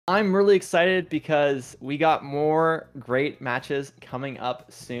I'm really excited because we got more great matches coming up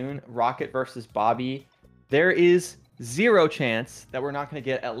soon. Rocket versus Bobby. There is zero chance that we're not going to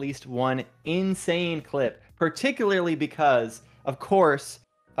get at least one insane clip, particularly because, of course,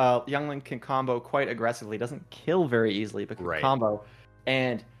 Youngling can combo quite aggressively. Doesn't kill very easily, but can Right. combo.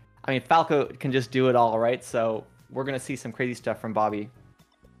 And, I mean, Falco can just do it all, right? So we're going to see some crazy stuff from Bobby.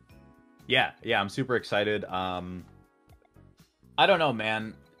 Yeah, I'm super excited. I don't know,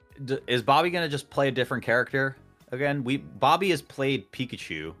 man. Is Bobby gonna just play a different character again? Bobby has played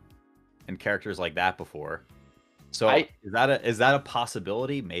Pikachu and characters like that before. So is that a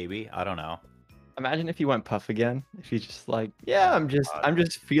possibility? Maybe. I don't know. Imagine if you went Puff again. If he's just like, yeah, Oh I'm my just God. I'm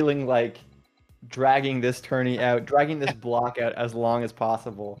just feeling like dragging this tourney out, dragging this block out as long as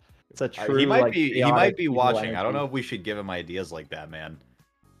possible. It's a true like He might chaotic be evil watching. I don't energy. know if we should give him ideas like that, man.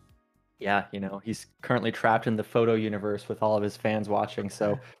 Yeah, he's currently trapped in the photo universe with all of his fans watching,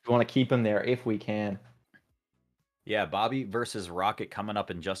 so we want to keep him there if we can. Yeah, Bobby versus Rocket coming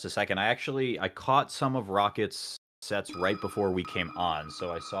up in just a second. I caught some of Rocket's sets right before we came on,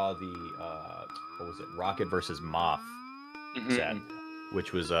 so I saw the what was it, Rocket versus Moth set,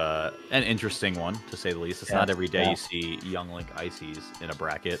 which was an interesting one to say the least. It's Yeah, not every day yeah. you see Young Link Ices in a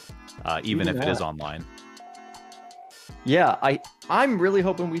bracket, even if it is online. Yeah, I'm really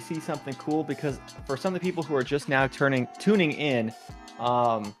hoping we see something cool because for some of the people who are just now tuning in,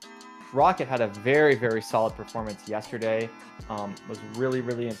 Rocket had a very, very solid performance yesterday. Was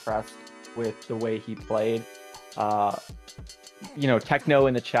really impressed with the way he played. Techno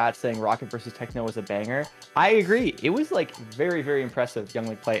in the chat saying Rocket versus Techno was a banger. I agree. It was like very impressive Young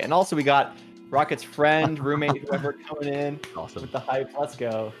Link play. And also we got Rocket's friend, roommate, whoever coming in Awesome. with the hype. Let's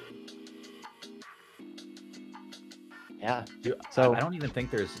go. Yeah. Dude, So I don't even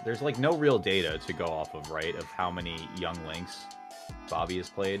think there's like no real data to go off of, right? Of how many Young Links Bobby has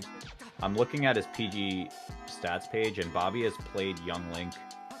played. I'm looking at his PG stats page, and Bobby has played Young Link,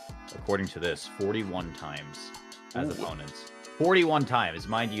 according to this, 41 times as opponents. 41 times.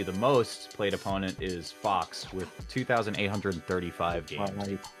 Mind you, the most played opponent is Fox with 2,835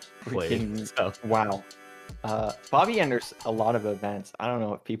 games played. So. Wow. Bobby enters a lot of events. I don't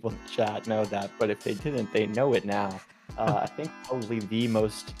know if people in the chat know that, but if they didn't, they know it now. I think probably the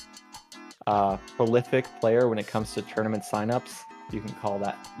most prolific player when it comes to tournament signups. You can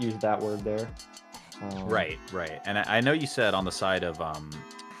use that word there. Right. And I know you said on the side of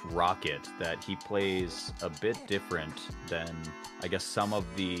Rocket that he plays a bit different than, I guess, some of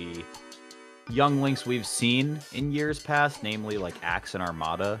the Young Links we've seen in years past, namely like Axe and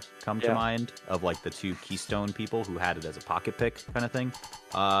Armada come to mind, of like the two Keystone people who had it as a pocket pick kind of thing.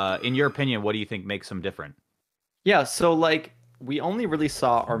 In your opinion, what do you think makes them different? Yeah, so like we only really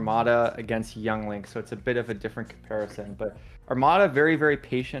saw Armada against Young Link, so it's a bit of a different comparison. But Armada, very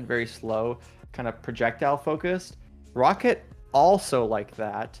patient, very slow, kind of projectile focused. Rocket also like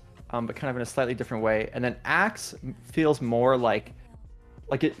that, but kind of in a slightly different way. And then Axe feels more like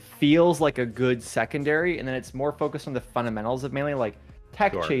it feels like a good secondary, and then it's more focused on the fundamentals of mainly like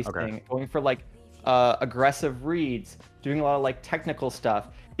tech chasing, going for like aggressive reads, doing a lot of like technical stuff.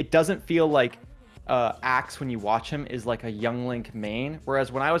 It doesn't feel like Axe when you watch him is like a Young Link main,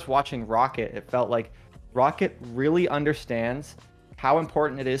 whereas when I was watching Rocket, it felt like Rocket really understands how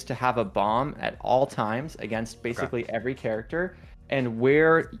important it is to have a bomb at all times against basically every character, and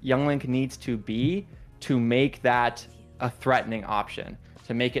where Young Link needs to be to make that a threatening option,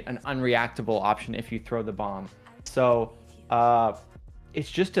 to make it an unreactable option if you throw the bomb. So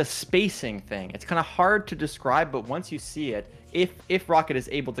it's just a spacing thing. It's kind of hard to describe, but once you see it, if Rocket is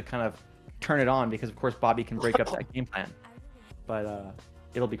able to kind of turn it on, because of course Bobby can break up that game plan, but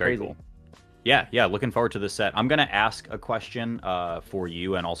it'll be Very crazy. cool. Yeah, looking forward to this set. I'm gonna ask a question for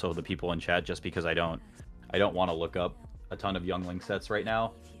you and also the people in chat, just because I don't want to look up a ton of Young Link sets right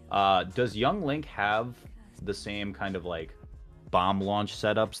now. Does Young Link have the same kind of like bomb launch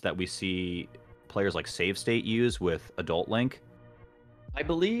setups that we see players like Save State use with Adult Link? I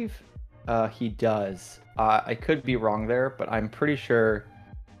believe he does. I could be wrong there, but I'm pretty sure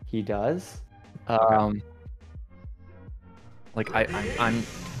he does. Like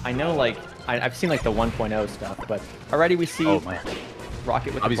I know like I've seen like the 1.0 stuff, but already we see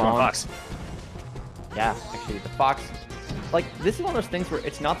Rocket with the bomb. Fox. Yeah, actually the Fox. Like this is one of those things where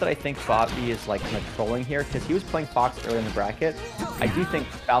it's not that I think Bobby is like kind of trolling here, because he was playing Fox earlier in the bracket. I do think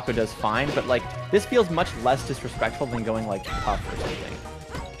Falco does fine, but like this feels much less disrespectful than going like Puff or something.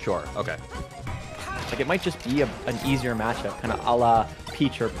 Sure. Okay. Like it might just be an easier matchup, kind of a la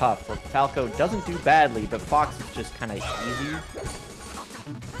Peach or Puff, where Falco doesn't do badly, but Fox is just kind of easy.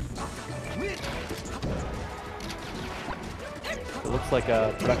 it looks like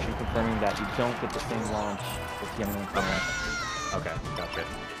production confirming that you don't get the same launch with Young Link. Okay, gotcha.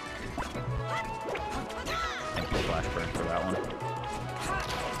 Thank you, Flash Burn, for that one.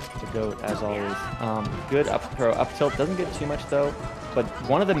 The GOAT, as always. Good up throw, up tilt. Doesn't get too much, though. But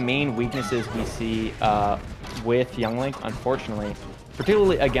one of the main weaknesses we see with Young Link, unfortunately,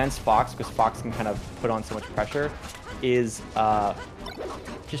 particularly against Fox, because Fox can kind of put on so much pressure, is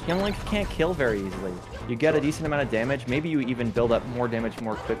just Young Link can't kill very easily. You get a decent amount of damage, maybe you even build up more damage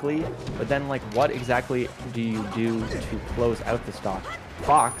more quickly, but then like what exactly do you do to close out the stock?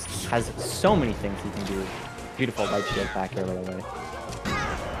 Fox has so many things he can do. Beautiful light shield back air, by the way.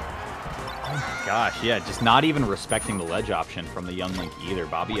 Oh my gosh, yeah, just not even respecting the ledge option from the Young Link either.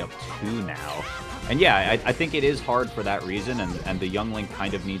 Bobby up 2 now. And yeah, I think it is hard for that reason, and the Young Link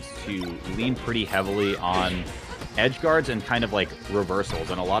kind of needs to lean pretty heavily on edge guards and kind of like reversals,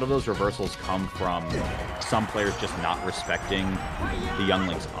 and a lot of those reversals come from some players just not respecting the Young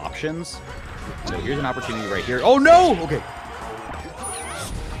Link's options. So here's an opportunity right here. Oh no! Okay.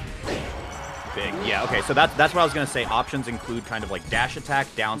 Big, yeah, okay, so that's what I was gonna say. Options include kind of like dash attack,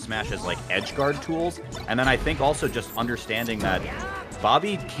 down smash as like edge guard tools, and then I think also just understanding that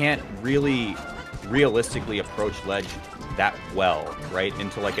Bobby can't really realistically approach ledge that well, right?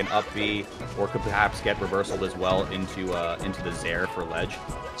 Into like an up B, or could perhaps get reversaled as well into the Zair for ledge.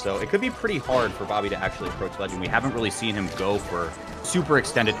 So it could be pretty hard for Bobby to actually approach ledge, and we haven't really seen him go for super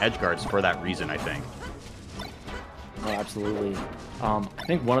extended edge guards for that reason, I think. Oh, absolutely. I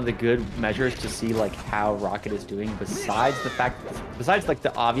think one of the good measures to see like how Rocket is doing, besides like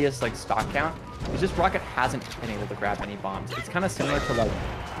the obvious like stock count, is just Rocket hasn't been able to grab any bombs. It's kind of similar to like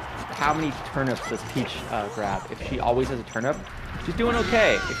how many turnips does Peach grab? If she always has a turnip, she's doing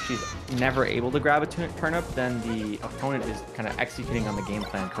okay. If she's never able to grab a turnip, then the opponent is kind of executing on the game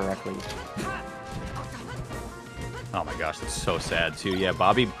plan correctly. Oh my gosh, that's so sad too. Yeah,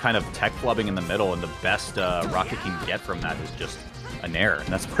 Bobby kind of tech flubbing in the middle, and the best Rocket can get from that is just an air, and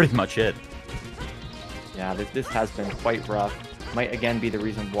that's pretty much it. Yeah, this has been quite rough. Might again be the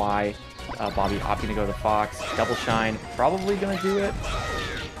reason why Bobby opting to go to Fox. Double Shine, probably gonna do it.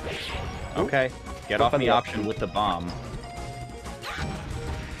 Okay, get off the option with the bomb.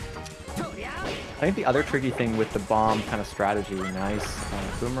 I think the other tricky thing with the bomb kind of strategy, nice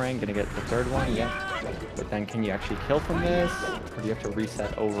boomerang, gonna get the third one, yeah. But then can you actually kill from this? Or do you have to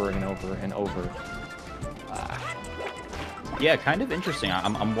reset over and over and over? Yeah, kind of interesting.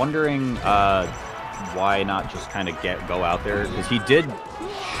 I'm wondering why not just kind of go out there, because he did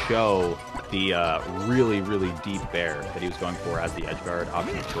show the really, really deep bear that he was going for as the edge guard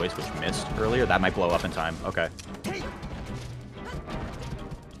option of choice, which missed earlier. That might blow up in time. Okay.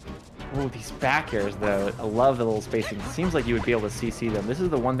 Oh, these back airs, though. I love the little spacing. It seems like you would be able to CC them. This is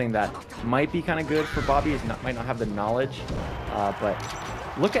the one thing that might be kind of good for Bobby, is might not have the knowledge. But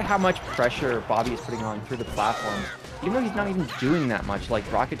look at how much pressure Bobby is putting on through the platforms. Even though he's not even doing that much, like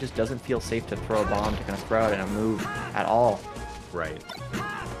Rocket just doesn't feel safe to throw a bomb, to kind of throw it in a move at all. Right.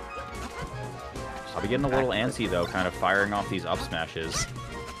 I'll be getting a little antsy though, kind of firing off these up smashes.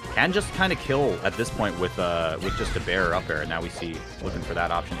 Can just kind of kill at this point with just a bear or up air. Now we see looking for that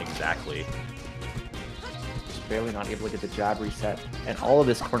option exactly. Just barely not able to get the jab reset, and all of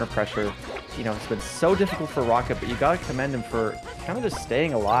this corner pressure, you know, it's been so difficult for Rocket. But you gotta commend him for kind of just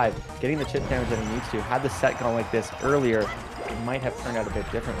staying alive, getting the chip damage that he needs to. Had the set gone like this earlier, it might have turned out a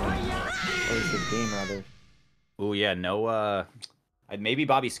bit differently, or at least the game rather. Oh yeah, no. Maybe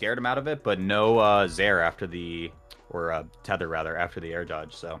Bobby scared him out of it, but no Zair after the, or Tether rather, after the air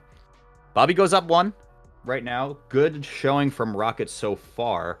dodge. So Bobby goes up 1 right now. Good showing from Rocket so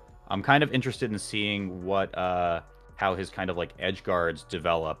far. I'm kind of interested in seeing what how his kind of like edge guards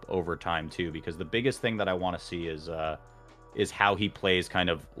develop over time too, because the biggest thing that I want to see is how he plays kind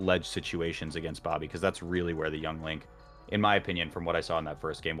of ledge situations against Bobby, because that's really where the Young Link, in my opinion, from what I saw in that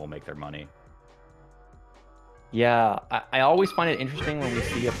first game, will make their money. Yeah, I always find it interesting when we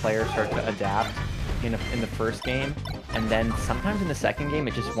see a player start to adapt in the first game, and then sometimes in the second game,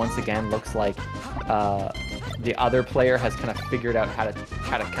 it just once again looks like the other player has kind of figured out how to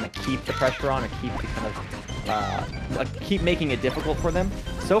kind of keep the pressure on, and keep the kind of keep making it difficult for them.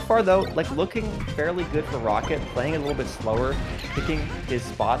 So far though, like looking fairly good for Rocket, playing a little bit slower, picking his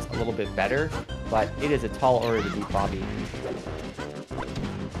spots a little bit better, but it is a tall order to beat Bobby.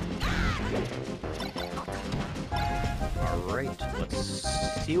 Alright, let's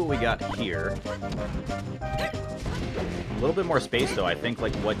see what we got here. A little bit more space, though. I think,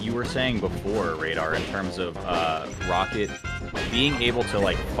 like, what you were saying before, Radar, in terms of Rocket being able to,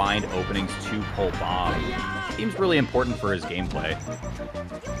 like, find openings to pull bomb seems really important for his gameplay.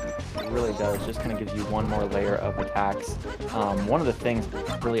 It really does. Just kind of gives you one more layer of attacks. One of the things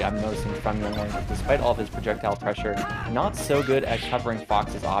really I'm noticing from Young Link is despite all of his projectile pressure, not so good at covering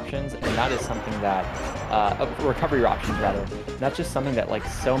Fox's options, and that is something that recovery options rather. And that's just something that like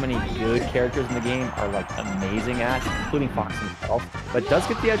so many good characters in the game are like amazing at, including Fox himself. But does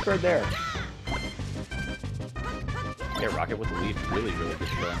get the edge guard there. Yeah, Rocket with the lead, really good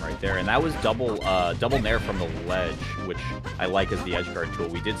showing right there. And that was double nair from the ledge, which I like as the edge guard tool.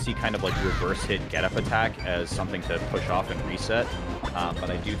 We did see kind of like reverse hit get up attack as something to push off and reset.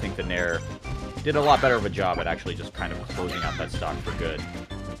 But I do think the nair did a lot better of a job at actually just kind of closing out that stock for good.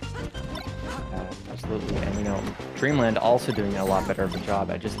 Absolutely, and you know, Dreamland also doing a lot better of a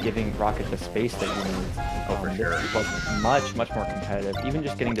job at just giving Rocket the space that he needs. Oh, for sure. Much more competitive, even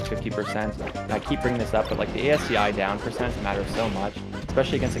just getting to 50%. And I keep bringing this up, but like the ASCI down percent matters so much,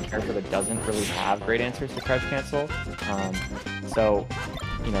 especially against a character that doesn't really have great answers to crouch cancel. So,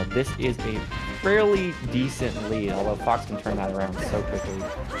 you know, this is a fairly decent lead, although Fox can turn that around so quickly.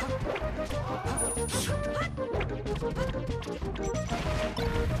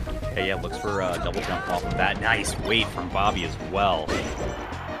 Okay, yeah, looks for a double jump off of that. Nice weight from Bobby as well.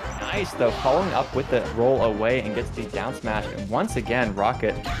 Nice, though, following up with the roll away and gets the down smash. And once again,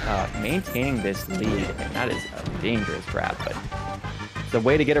 Rocket maintaining this lead, and that is a dangerous grab. But it's a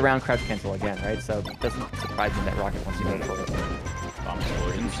way to get around crouch cancel again, right? So it doesn't surprise me that Rocket wants to go for it. Bomb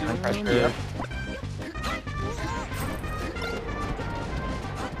explosions. Time pressure.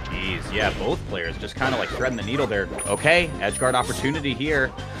 Jeez, yeah, both players just kind of like threading the needle there. Okay, edge guard opportunity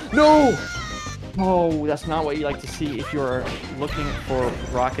here. No! Oh, that's not what you like to see if you're looking for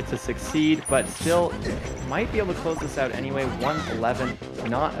Rocket to succeed, but still might be able to close this out anyway. 111,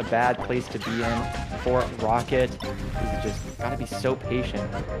 not a bad place to be in for Rocket. He's just got to be so patient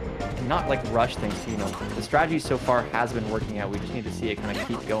and not like rush things. You know, the strategy so far has been working out. We just need to see it kind of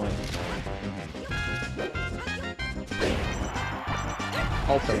keep going.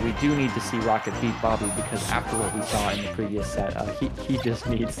 Also, we do need to see Rocket beat Bobby because after what we saw in the previous set, he just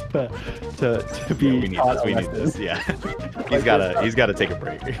needs to be. Yeah, we need this. Yeah, he's gotta take a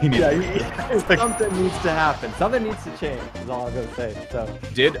break. Something needs to happen. Something needs to change. Is all I'm gonna say. So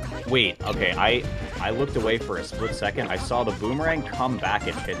wait? Okay, I looked away for a split second. I saw the boomerang come back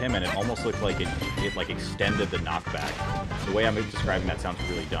and hit him, and it almost looked like it like extended the knockback. The way I'm describing that sounds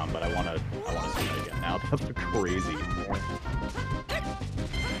really dumb, but I wanna see that again now. That's crazy.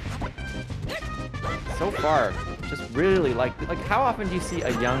 So far, just really like how often do you see a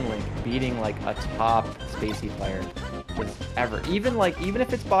Young Link beating like a top spacey player? Just ever. Even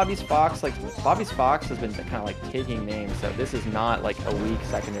if it's Bobby's Fox, like Bobby's Fox has been kind of like taking names, so this is not like a weak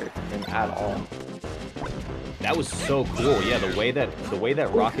secondary for him at all. That was so cool. Yeah, the way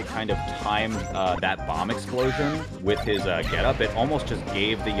that Rocket kind of timed that bomb explosion with his getup, it almost just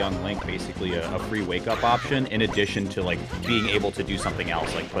gave the Young Link basically a free wake up option in addition to like being able to do something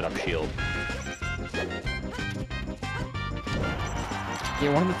else like put up shield.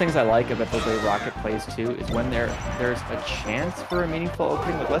 Yeah, one of the things I like about the way Rocket plays too is when there's a chance for a meaningful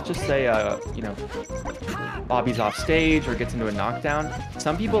opening. Like let's just say, you know, Bobby's off stage or gets into a knockdown.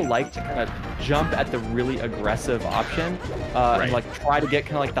 Some people like to kind of jump at the really aggressive option and like try to get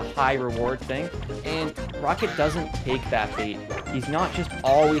kind of like the high reward thing. And Rocket doesn't take that bait. He's not just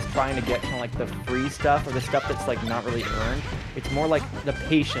always trying to get kind of like the free stuff or the stuff that's like not really earned. It's more like the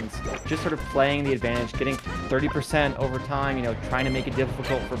patience, just sort of playing the advantage, getting 30% over time, you know, trying to make it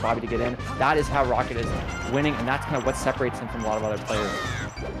difficult for Bobby to get in. That is how Rocket is winning, and that's kind of what separates him from a lot of other players.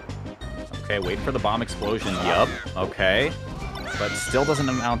 Okay, wait for the bomb explosion. Yup. Okay. But still doesn't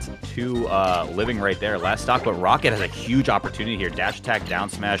amount to living right there. Last stock, but Rocket has a huge opportunity here. Dash attack, down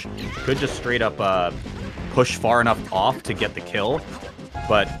smash. Could just straight up push far enough off to get the kill.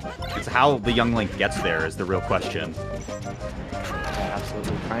 But it's how the Young Link gets there is the real question.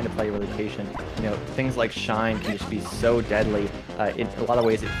 Absolutely, trying to play really patient. You know, things like Shine can just be so deadly. In a lot of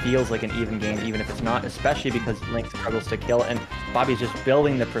ways, it feels like an even game, even if it's not, especially because Link struggles to kill, and Bobby's just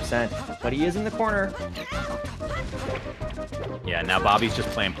building the percent, but he is in the corner. Yeah, now Bobby's just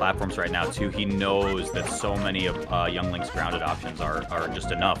playing platforms right now, too. He knows that so many of Young Link's grounded options are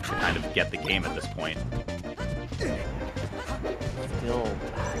just enough to kind of get the game at this point. Still,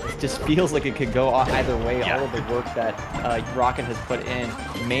 it just feels like it could go either way. Yeah. All of the work that Rocket has put in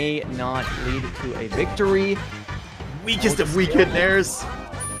may not lead to a victory. Weakest of weak hit nairs.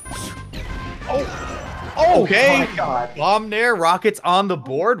 Oh, okay. My God. Bomb nair. Rocket's on the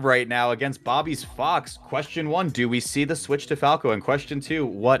board right now against Bobby's Fox. Question 1, do we see the switch to Falco? And question 2,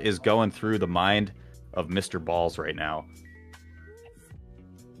 what is going through the mind of Mr. Ballz right now?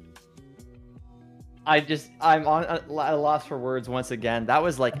 I'm on a loss for words once again. That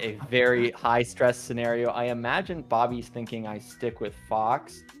was like a very high stress scenario. I imagine Bobby's thinking I stick with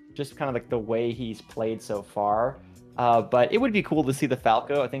Fox, just kind of like the way he's played so far. But it would be cool to see the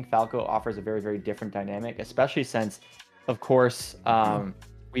Falco. I think Falco offers a very, very different dynamic, especially since, of course,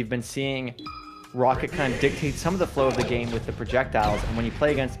 we've been seeing Rocket kind of dictate some of the flow of the game with the projectiles. And when you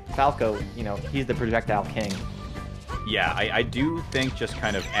play against Falco, you know, he's the projectile king. Yeah, I do think, just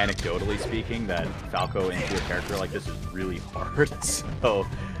kind of anecdotally speaking, that Falco into a character like this is really hard. So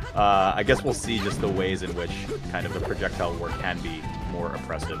I guess we'll see just the ways in which kind of the projectile work can be more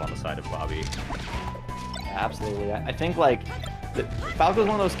oppressive on the side of Bobby. Absolutely. I think like Falco's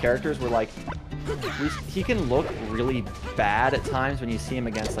one of those characters where like he can look really bad at times when you see him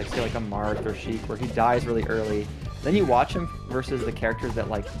against like say like a Marth or Sheik where he dies really early. Then you watch him versus the characters that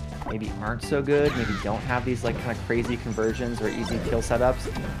like maybe aren't so good, maybe don't have these like kind of crazy conversions or easy kill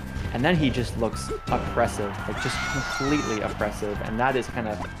setups, and then he just looks oppressive, like just completely oppressive, and that is kind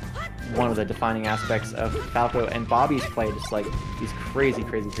of one of the defining aspects of Falco and Bobby's play, just like these crazy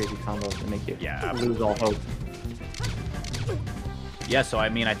combos that make you lose all hope. Yeah, so I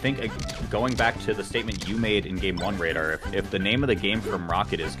mean, I think going back to the statement you made in Game 1, Radar, if the name of the game from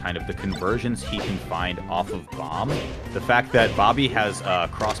Rocket is kind of the conversions he can find off of Bomb, the fact that Bobby has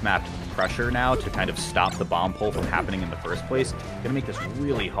cross-mapped pressure now to kind of stop the bomb pull from happening in the first place, is going to make this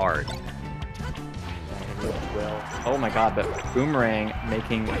really hard. Oh my god, but Boomerang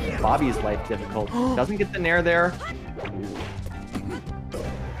making Bobby's life difficult. Doesn't get the nair there.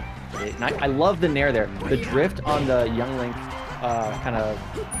 And I love the nair there. The drift on the Young Link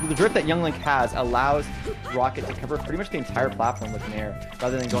the drift that Young Link has allows Rocket to cover pretty much the entire platform with nair,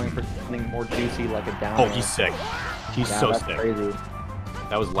 rather than going for something more juicy like a down. Oh, he's sick. He's so sick. Crazy.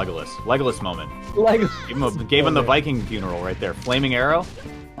 That was Legolas. Legolas moment. Legolas. Gave him the Viking funeral right there. Flaming arrow.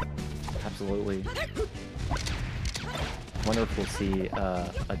 Absolutely. Wonder if we'll see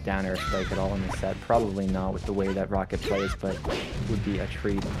a down air strike at all in this set. Probably not with the way that Rocket plays, but it would be a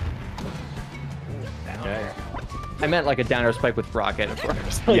treat. Okay. I meant like a down air spike with Rocket, of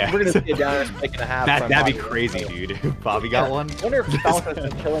course. Like, yeah. We're gonna see a down air spike and a half. That'd be crazy, dude. If Bobby got one. I wonder if Falco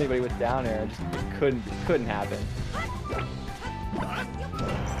can kill anybody with down air. It couldn't happen.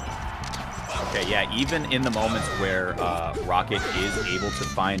 Okay, yeah, even in the moments where Rocket is able to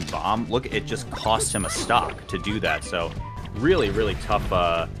find Bomb, look, it just costs him a stock to do that. So really, really tough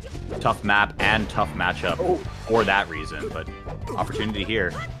map and tough matchup for that reason. But opportunity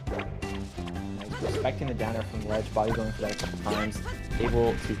here. Respecting the down air from ledge, Bobby going for that a couple times,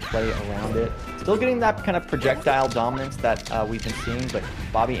 able to play around it. Still getting that kind of projectile dominance that we've been seeing, but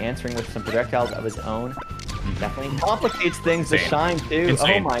Bobby answering with some projectiles of his own. Definitely complicates things to Shine too.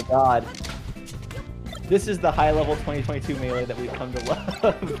 Insane. Oh my god. This is the high-level 2022 melee that we've come to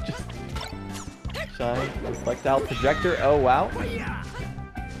love. Just Shine, reflectile projector. Oh wow.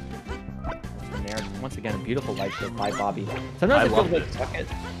 And there, once again, a beautiful light shield by Bobby. Sometimes it feels like Bucket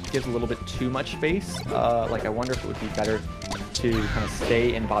gives a little bit too much space. Like I wonder if it would be better to kind of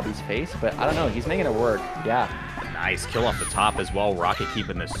stay in Bobby's face, but I don't know. He's making it work. Yeah. Nice kill off the top as well. Rocket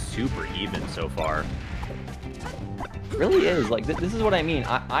keeping this super even so far. Really is. Like, this is what I mean.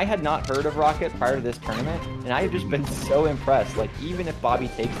 I had not heard of Rocket prior to this tournament, and I have just been so impressed. Like, even if Bobby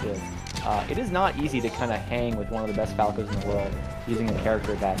takes this, it is not easy to kind of hang with one of the best Falcos in the world using a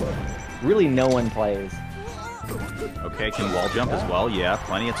character that really no one plays. Okay, can wall jump as well. Yeah,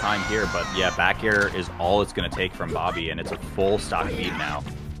 plenty of time here, but yeah, back air is all it's going to take from Bobby, and it's a full stock lead now.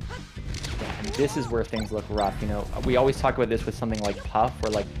 Yeah, and this is where things look rough. You know, we always talk about this with something like Puff,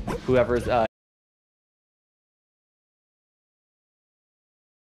 where like whoever's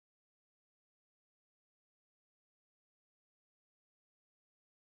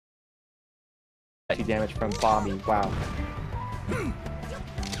damage from Bobby. Wow.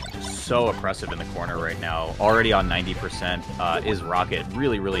 So oppressive in the corner right now. Already on 90% is Rocket.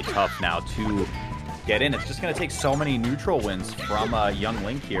 Really, really tough now to get in. It's just going to take so many neutral wins from Young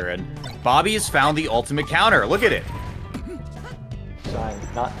Link here. And Bobby has found the ultimate counter. Look at it. Shine.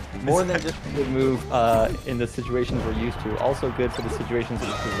 Not more than just a good move in the situations we're used to. Also good for the situations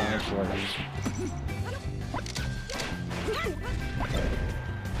it's designed for.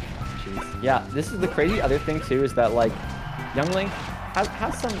 Yeah, this is the crazy other thing too, is that like Young Link has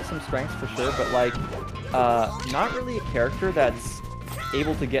some strengths for sure, but like not really a character that's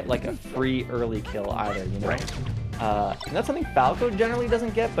able to get like a free early kill either, you know? Right. And that's something Falco generally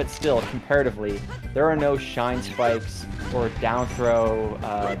doesn't get, but still, comparatively, there are no shine spikes or down throw,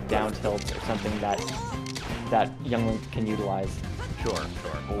 down tilts or something that Young Link can utilize. Sure.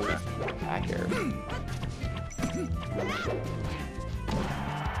 Back here.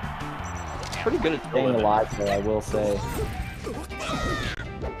 pretty good at staying alive, though, I will say.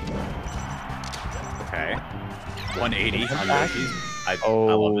 Okay. 180 on Yoshi's. I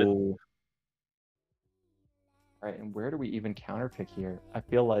love it. Right, and where do we even counterpick here? I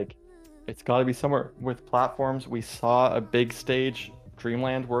feel like it's got to be somewhere with platforms. We saw a big stage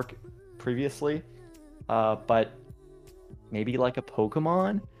Dreamland work previously, but maybe like a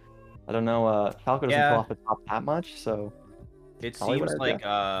Pokemon? I don't know. Falco doesn't pull off the top that much, so... It seems like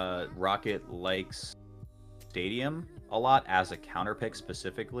Rocket likes Stadium a lot as a counterpick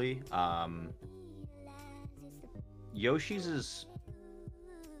specifically. Yoshi's is...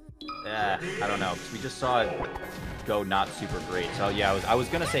 I don't know, because we just saw it go not super great. So yeah, I was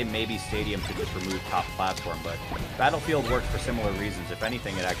going to say maybe Stadium could just remove top platform, but Battlefield works for similar reasons. If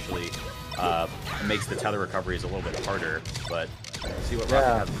anything, it actually makes the tether recoveries a little bit harder, but let's see what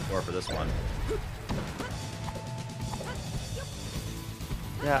Rocket has in store for this one.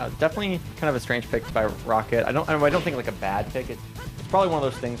 Yeah, definitely kind of a strange pick by Rocket. I don't think like a bad pick. It's probably one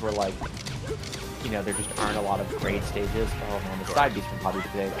of those things where like, you know, there just aren't a lot of great stages. Oh man, the side beats from Bobby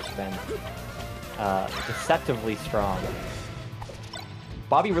today has been deceptively strong.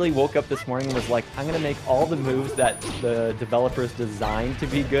 Bobby really woke up this morning and was like, I'm gonna make all the moves that the developers designed to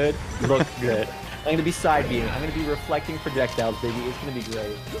be good look good. I'm gonna be side beating. I'm gonna be reflecting projectiles, baby. It's gonna be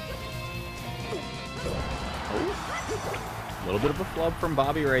great. A little bit of a flub from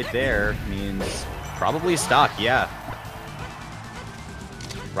Bobby right there means probably stock, yeah.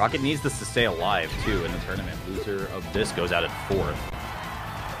 Rocket needs this to stay alive, too, in the tournament. Loser of this goes out at 4th.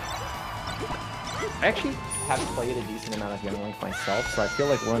 I actually have played a decent amount of Young Link myself, so I feel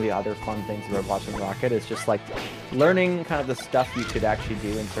like one of the other fun things about watching Rocket is just, like, learning kind of the stuff you could actually do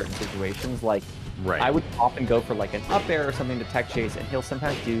in certain situations. Like, I would often go for, like, an up air or something to tech chase, and he'll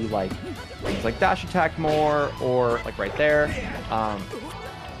sometimes do, like, things like dash attack more, or, like, right there.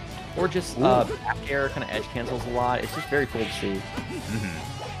 Or just back air kind of edge cancels a lot. It's just very cool to see.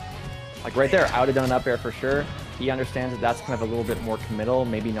 Like right there, I would have done an up air for sure. He understands that that's kind of a little bit more committal,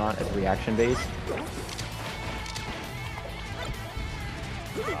 maybe not as reaction based.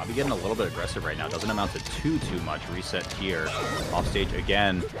 Bobby getting a little bit aggressive right now. Doesn't amount to too much. Reset here. Off stage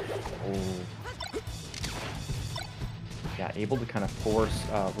again. Yeah, able to kind of force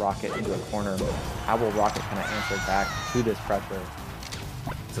Rocket into a corner. How will Rocket kind of answer back to this pressure?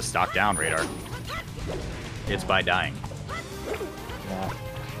 It's a stock down, Radar. It's by dying. Yeah.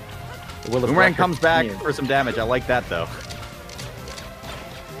 Boomerang comes back for some damage. I like that, though.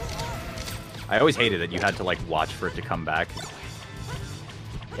 I always hated that you had to, like, watch for it to come back.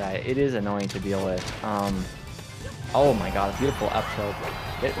 Yeah, it is annoying to deal with. Oh my god, a beautiful up tilt.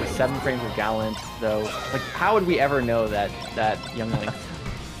 It was 7 frames of Gallant, though. Like, how would we ever know that Young Link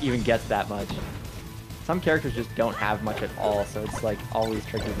even gets that much? Some characters just don't have much at all, so it's, like, always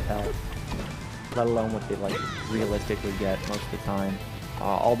tricky to tell. Let alone what they, like, realistically get most of the time.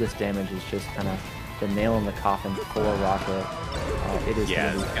 All this damage is just kind of the nail in the coffin for Rocket. It is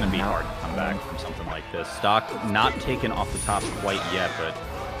it's going to be hard to come back from something like this. Stock not taken off the top quite yet, but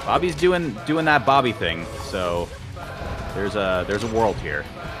Bobby's doing that Bobby thing, so there's a world here.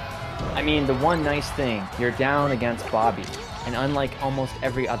 I mean, the one nice thing, you're down against Bobby, and unlike almost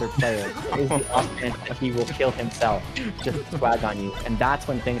every other player, is the offense that he will kill himself just to swag on you, and that's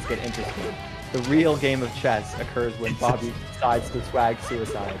when things get interesting. The real game of chess occurs when Bobby decides to swag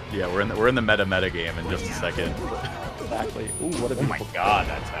suicide. Yeah, we're in the meta game in just a second. Exactly. Ooh, what a oh my god,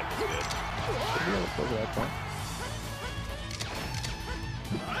 that tech is good.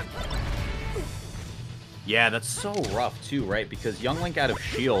 Yeah, that's so rough too, right? Because Young Link out of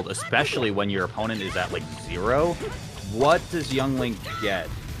shield, especially when your opponent is at like 0, what does Young Link get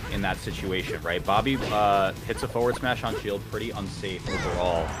in that situation, right? Bobby hits a forward smash on shield, pretty unsafe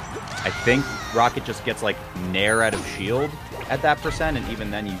overall. I think Rocket just gets like nair out of shield at that percent, and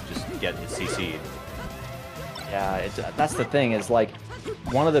even then you just get CC'd. Yeah, that's the thing, is like,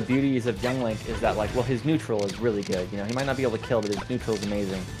 one of the beauties of Young Link is that, like, well, his neutral is really good. You know, he might not be able to kill, but his neutral is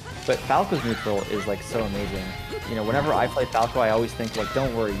amazing. But Falco's neutral is, like, so amazing. You know, whenever I play Falco, I always think, like,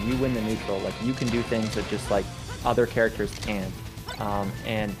 don't worry, you win the neutral. Like, you can do things that just, like, other characters can't.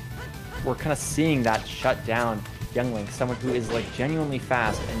 And we're kind of seeing that shut down Young Link, someone who is, like, genuinely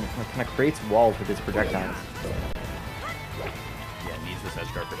fast and like, kind of creates walls with his projectiles. Yeah, needs this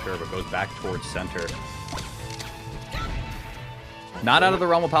edge guard for sure, but goes back towards center. Not out of the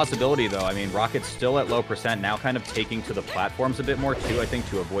realm of possibility, though. I mean, Rocket's still at low percent, now kind of taking to the platforms a bit more, too, I think,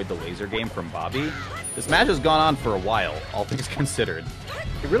 to avoid the laser game from Bobby. This match has gone on for a while, all things considered.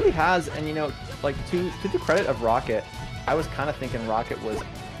 It really has, and, you know, like, to the credit of Rocket, I was kind of thinking Rocket was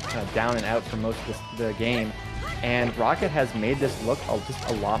kind of down and out for most of the game. and Rocket has made this look just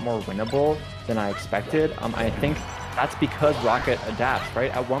a lot more winnable than I expected. I think that's because Rocket adapts,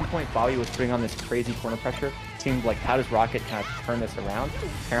 right? At one point, Bobby was putting on this crazy corner pressure. It seemed like, how does Rocket kind of turn this around?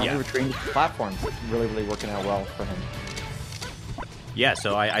 Apparently, retreating to platforms really, really working out well for him. Yeah,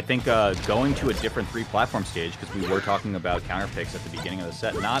 so I think going to a different 3-platform stage, because we were talking about counter picks at the beginning of the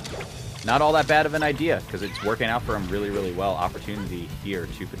set, not all that bad of an idea, because it's working out for him really, really well. Opportunity here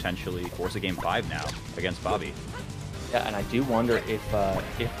to potentially force a game 5 now against Bobby. Yeah, and I do wonder if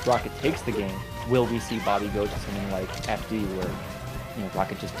Rocket takes the game, will we see Bobby go to something like FD where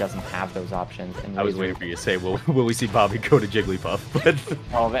Rocket just doesn't have those options? And I was waiting for you to say, will we see Bobby go to Jigglypuff? But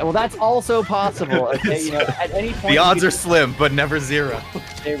oh man, well that's also possible. Okay, at any point the odds are slim, but never zero.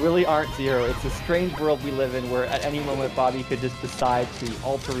 They really aren't zero. It's a strange world we live in where at any moment Bobby could just decide to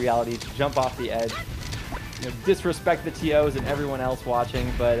alter reality, to jump off the edge, disrespect the TOs and everyone else watching.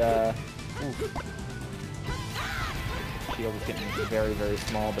 But shield is getting very, very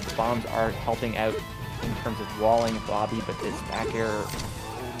small, but the bombs are helping out in terms of walling Bobby, but this back air,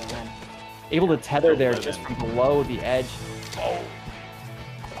 oh man. Able to tether there just from below the edge.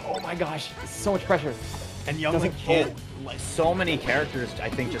 Oh my gosh, so much pressure. And Younglink can't, like, so many characters, I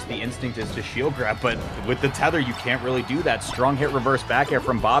think just the instinct is to shield grab, but with the tether, you can't really do that. Strong hit reverse back air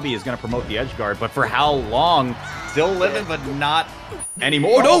from Bobby is going to promote the edge guard, but for how long? Still living, but not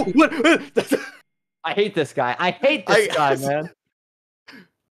anymore. Oh, no! What? I hate this guy. I hate this guy, man.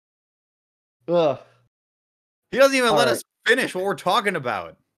 Ugh. He doesn't even let us finish what we're talking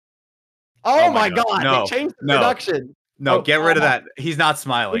about. Oh my god! No, they changed the production. No, get rid of that. He's not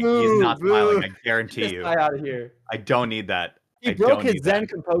smiling. He's not smiling. I guarantee you. Get this guy out of here. I don't need that. He broke his Zen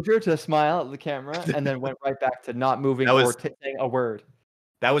composure to smile at the camera and then went right back to not moving or saying a word.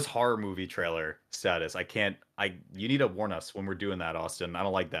 That was horror movie trailer status. You need to warn us when we're doing that, Austin. I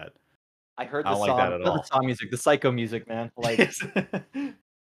don't like that. I heard the song. Like that at all. The song music, the psycho music, man. Like,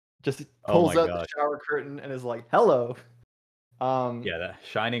 just pulls up the shower curtain and is like, "Hello." Yeah, that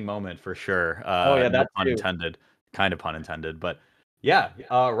shining moment for sure. Oh yeah, that's pun intended. Kind of pun intended, but yeah,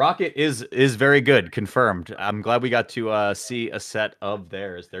 Rocket is very good, confirmed. I'm glad we got to see a set of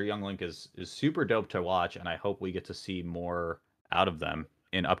theirs. Their Young Link is super dope to watch, and I hope we get to see more out of them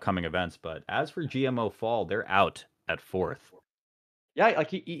in upcoming events. But as for GMO Fall, they're out at 4th. Yeah, like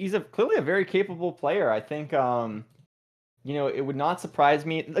he's clearly a very capable player. I think it would not surprise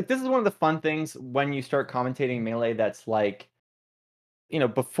me. Like, this is one of the fun things when you start commentating Melee that's like,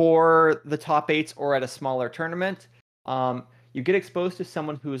 before the top 8s or at a smaller tournament, you get exposed to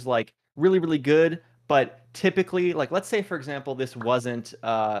someone who's like really, really good, but typically, like, let's say, for example, this wasn't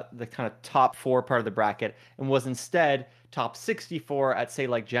the kind of top 4 part of the bracket and was instead top 64 at, say,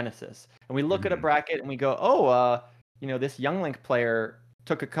 like Genesis. And we look at a bracket and we go, oh, this Young Link player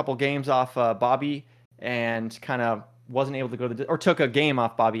took a couple games off Bobby and kind of wasn't able to go or took a game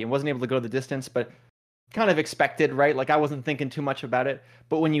off Bobby and wasn't able to go the distance, but kind of expected, right? Like, I wasn't thinking too much about it.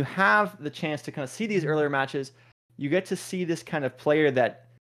 But when you have the chance to kind of see these earlier matches, you get to see this kind of player that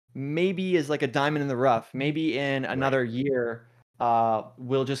maybe is like a diamond in the rough. Maybe in another year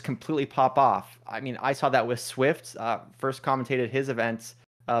will just completely pop off. I mean, I saw that with Swift. First commentated his events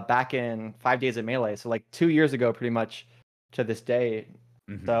back in 5 Days of Melee. So like 2 years ago, pretty much to this day.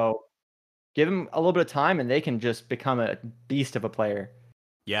 So give him a little bit of time and they can just become a beast of a player.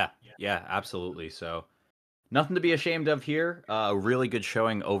 Yeah, absolutely. So nothing to be ashamed of here. A really good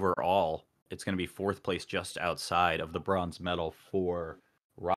showing overall. It's going to be 4th place just outside of the bronze medal for